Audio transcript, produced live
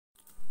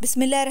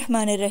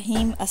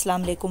बिस्मिल्लाहिर्रहमानिर्रहीम।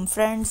 अस्सलाम वालेकुम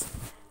friends,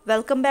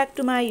 welcome back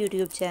to my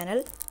YouTube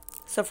channel.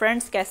 So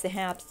friends, कैसे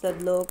हैं आप सब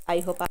लोग? आई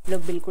होप आप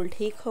लोग बिल्कुल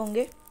ठीक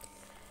होंगे।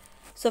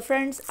 सो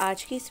फ्रेंड्स,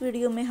 आज की इस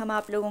वीडियो में हम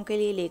आप लोगों के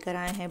लिए लेकर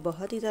आए हैं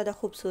बहुत ही ज़्यादा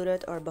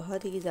खूबसूरत और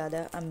बहुत ही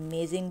ज़्यादा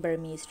अमेजिंग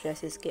बर्मीज़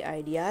ड्रेसेस के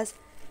आइडियाज़।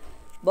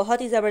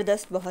 बहुत ही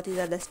ज़बरदस्त, बहुत ही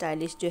ज़्यादा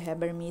स्टाइलिश जो है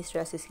बर्मीज़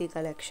ड्रेसेस की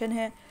कलेक्शन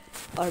है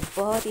और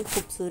बहुत ही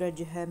खूबसूरत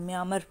जो है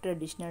म्यांमार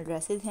ट्रेडिशनल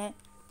ड्रेसेस हैं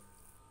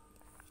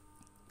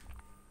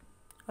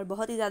और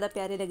बहुत ही ज़्यादा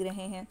प्यारे लग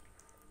रहे हैं।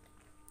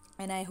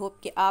 एंड आई होप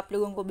कि आप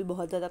लोगों को भी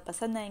बहुत ज़्यादा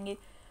पसंद आएंगे।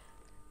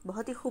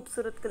 बहुत ही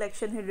खूबसूरत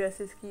कलेक्शन है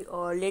ड्रेसेस की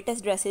और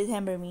लेटेस्ट ड्रेसेस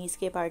हैं बर्मीज़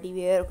के, party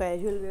wear,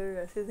 casual wear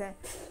dresses हैं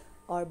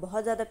और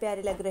बहुत ज़्यादा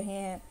प्यारे लग रहे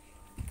हैं।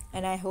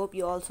 And I hope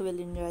you also will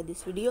enjoy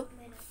this video.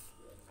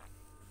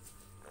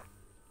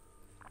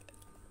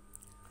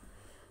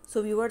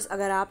 So viewers,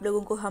 अगर आप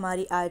लोगों को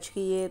हमारी आज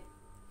की ये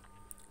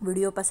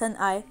वीडियो पसंद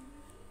आए,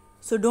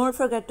 so don't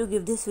forget to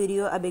give this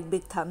video a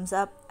big thumbs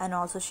up and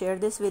also share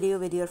this video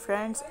with your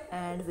friends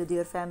and with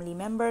your family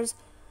members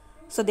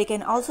so they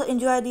can also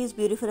enjoy these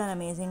beautiful and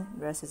amazing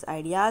dresses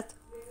ideas.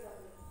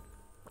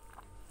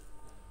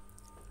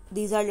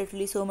 These are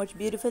literally so much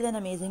beautiful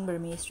and amazing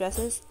Burmese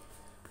dresses.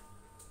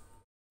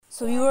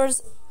 So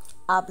viewers,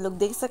 आप लोग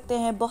देख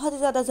सकते हैं बहुत ही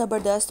ज़्यादा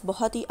ज़बरदस्त,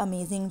 बहुत ही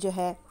amazing जो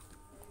है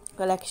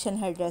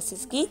कलेक्शन है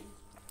ड्रेसेस की।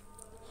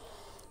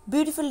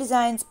 ब्यूटीफुल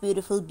डिज़ाइंस,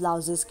 ब्यूटीफुल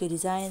ब्लाउजेस के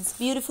डिज़ाइंस,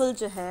 ब्यूटीफुल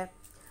जो है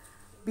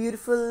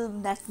beautiful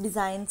neck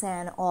designs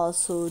and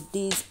also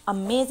these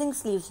amazing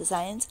sleeves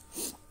designs.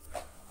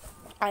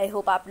 I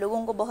hope आप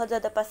लोगों को बहुत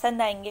ज़्यादा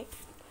पसंद आएंगे।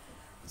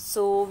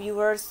 So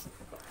viewers,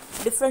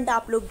 डिफरेंट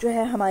आप लोग जो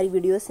है हमारी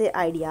वीडियो से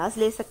आइडियाज़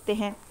ले सकते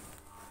हैं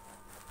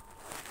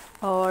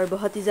और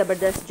बहुत ही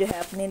ज़बरदस्त जो है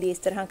अपने लिए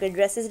इस तरह के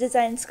ड्रेसेस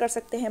डिज़ाइंस कर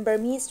सकते हैं।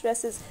 Burmese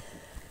dresses,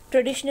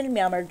 traditional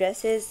Myanmar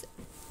dresses,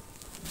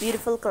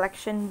 beautiful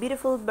collection,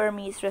 beautiful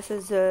Burmese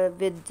dresses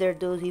with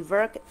zardozi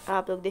work.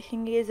 आप लोग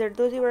देखेंगे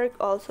जरदोजी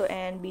work also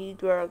and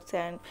Beed works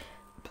and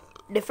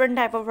different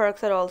type of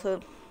works are also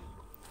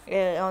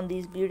on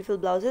these beautiful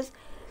blouses,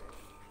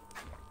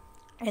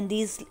 and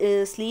these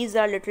sleeves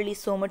are literally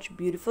so much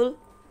beautiful.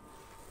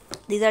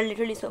 These are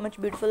literally so much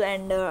beautiful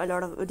and there are a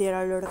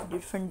lot of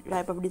different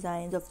type of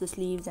designs of the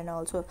sleeves and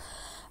also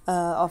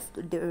of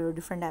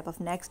different type of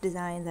necks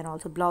designs and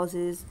also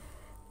blouses.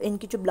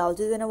 इनकी जो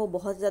blouses है ना वो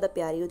बहुत ज़्यादा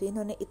प्यारी होती है।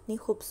 इन्होंने इतनी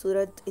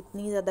खूबसूरत,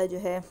 इतनी ज़्यादा जो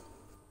है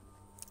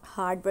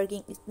हार्ड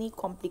वर्किंग, इतनी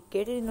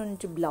कॉम्प्लिकेटेड इन्होंने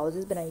जो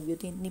ब्लाउजेज़ बनाई हुई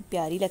होती हैं, इतनी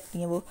प्यारी लगती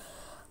हैं, वो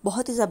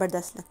बहुत ही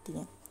ज़बरदस्त लगती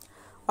हैं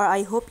और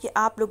आई होप कि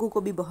आप लोगों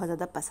को भी बहुत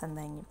ज़्यादा पसंद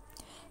आएंगे।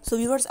 सो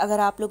व्यूअर्स, अगर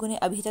आप लोगों ने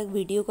अभी तक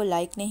वीडियो को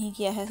लाइक नहीं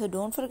किया है, so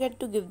don't forget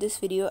to give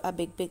this video a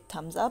big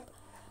thumbs up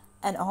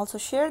and also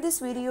share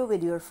this video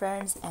with your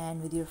friends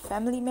and with your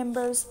family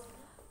members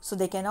so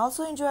they can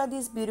also enjoy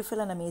these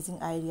beautiful and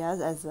amazing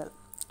ideas as well.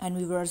 And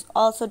viewers,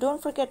 also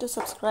don't forget to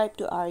subscribe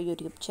to our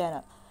YouTube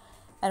channel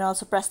and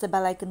also press the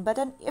bell icon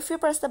button. If you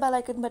press the bell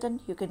icon button,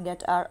 you can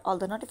get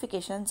all the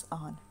notifications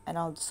on,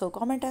 and also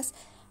comment us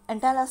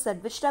and tell us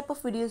that which type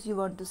of videos you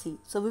want to see,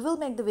 so we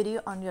will make the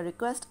video on your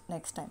request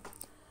next time.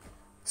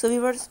 So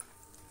viewers,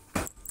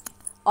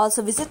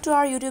 also visit to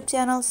our YouTube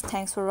channels.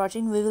 Thanks for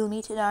watching. We will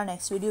meet in our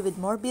next video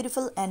with more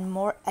beautiful and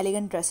more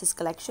elegant dresses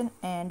collection,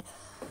 and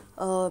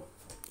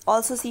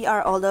also see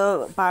all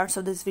the parts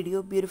of this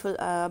video, beautiful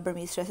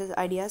Burmese dresses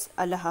ideas.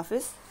 Allah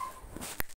Hafiz.